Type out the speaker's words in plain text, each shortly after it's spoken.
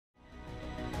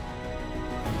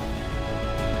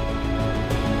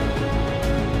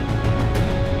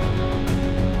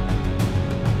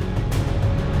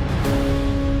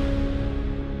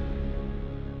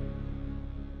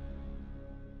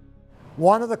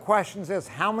One of the questions is,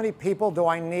 how many people do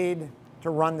I need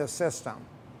to run this system?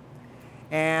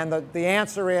 And the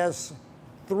answer is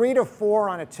 3 to 4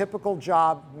 on a typical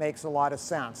job makes a lot of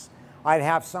sense. I'd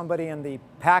have somebody in the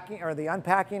packing or the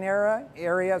unpacking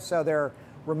area, so they're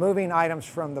removing items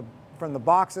from the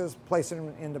boxes, placing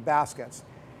them into baskets,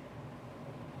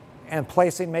 and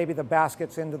placing maybe the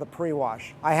baskets into the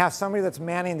pre-wash. I have somebody that's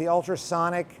manning the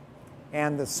ultrasonic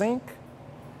and the sink.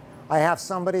 I have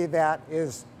somebody that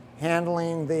is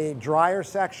handling the dryer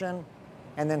section,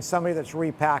 and then somebody that's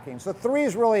repacking. So 3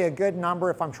 is really a good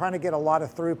number. If I'm trying to get a lot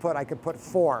of throughput, I could put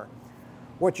 4.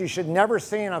 What you should never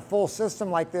see in a full system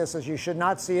like this is you should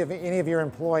not see any of your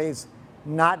employees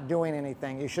not doing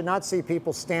anything. You should not see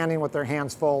people standing with their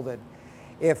hands folded.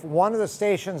 If one of the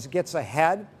stations gets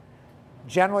ahead,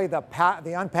 generally the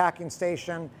unpacking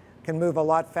station can move a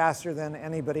lot faster than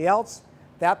anybody else.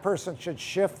 That person should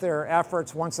shift their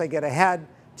efforts once they get ahead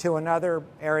to another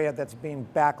area that's being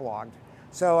backlogged.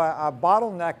 So a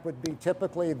bottleneck would be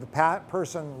typically the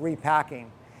person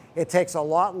repacking. It takes a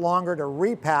lot longer to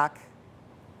repack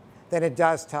than it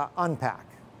does to unpack.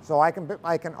 So I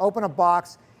can open a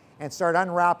box and start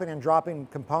unwrapping and dropping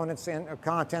components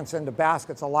contents into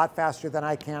baskets a lot faster than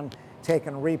I can take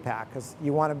and repack, because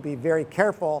you want to be very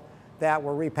careful that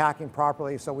we're repacking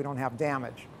properly so we don't have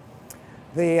damage.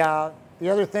 The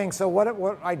other thing, so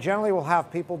what I generally will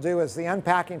have people do is the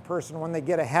unpacking person, when they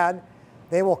get ahead,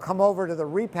 they will come over to the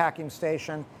repacking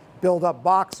station, build up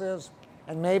boxes,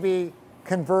 and maybe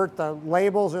convert the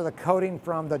labels or the coating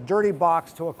from the dirty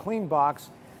box to a clean box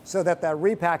so that that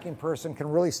repacking person can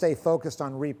really stay focused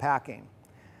on repacking.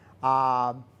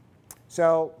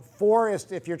 So 4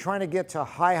 is if you're trying to get to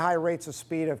high rates of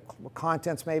speed of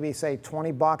contents, maybe say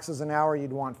 20 boxes an hour,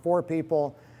 you'd want 4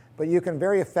 people, but you can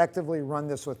very effectively run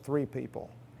this with 3 people.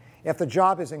 If the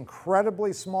job is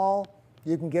incredibly small,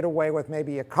 you can get away with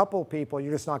maybe a couple people,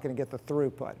 you're just not going to get the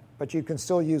throughput, but you can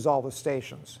still use all the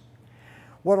stations.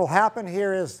 What will happen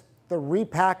here is the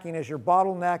repacking is your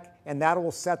bottleneck, and that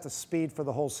will set the speed for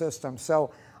the whole system.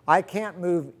 So I can't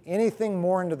move anything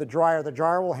more into the dryer. The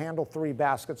dryer will handle 3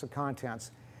 baskets of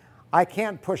contents. I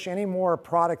can't push any more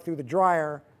product through the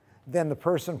dryer than the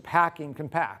person packing can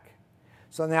pack.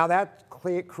 So now that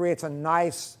creates a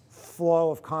nice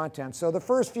flow of content. So the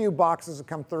first few boxes that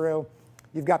come through,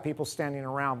 you've got people standing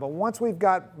around. But once we've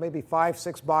got maybe 5,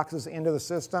 6 boxes into the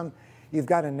system, you've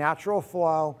got a natural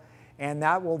flow, and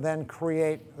that will then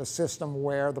create a system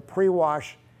where the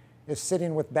pre-wash is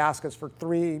sitting with baskets for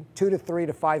 2 to 3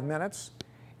 to 5 minutes.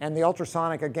 And the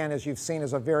ultrasonic, again, as you've seen,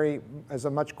 is a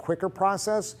much quicker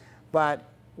process, but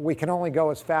we can only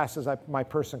go as fast as my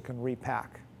person can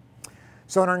repack.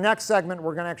 So in our next segment,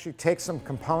 we're going to actually take some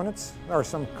components or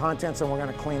some contents and we're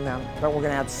going to clean them, but we're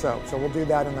going to add soap. So we'll do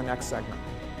that in the next segment.